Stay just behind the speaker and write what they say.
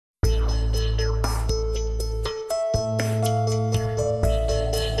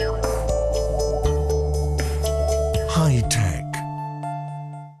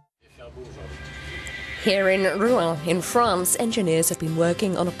Here in Rouen, in France, engineers have been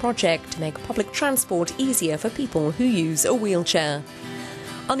working on a project to make public transport easier for people who use a wheelchair.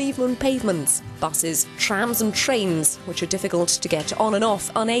 Uneven pavements, buses, trams and trains, which are difficult to get on and off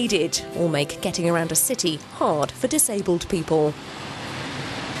unaided, all make getting around a city hard for disabled people.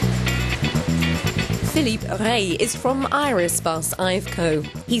 Philippe Rey is from Iris Bus Iveco.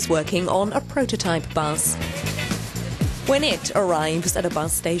 He's working on a prototype bus. When it arrives at a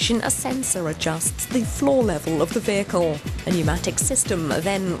bus station, a sensor adjusts the floor level of the vehicle. A pneumatic system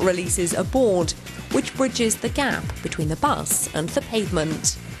then releases a board, which bridges the gap between the bus and the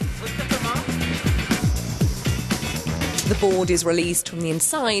pavement. The board is released from the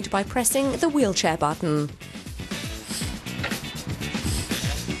inside by pressing the wheelchair button.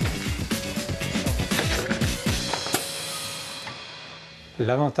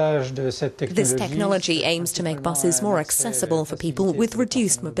 This technology aims to make buses more accessible for people with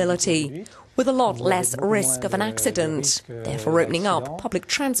reduced mobility, with a lot less risk of an accident, therefore opening up public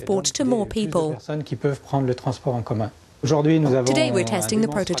transport to more people. Today we're testing the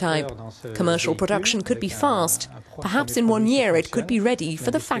prototype. Commercial production could be fast. Perhaps in 1 year it could be ready for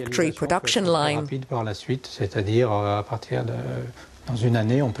the factory production line.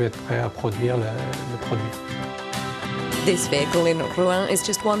 This vehicle in Rouen is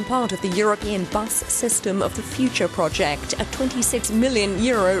just one part of the European Bus System of the Future project, a €26 million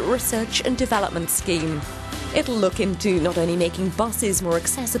research and development scheme. It'll look into not only making buses more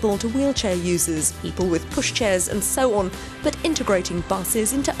accessible to wheelchair users, people with pushchairs and so on, but integrating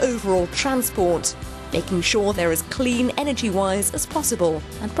buses into overall transport, making sure they're as clean energy-wise as possible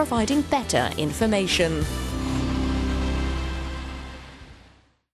and providing better information.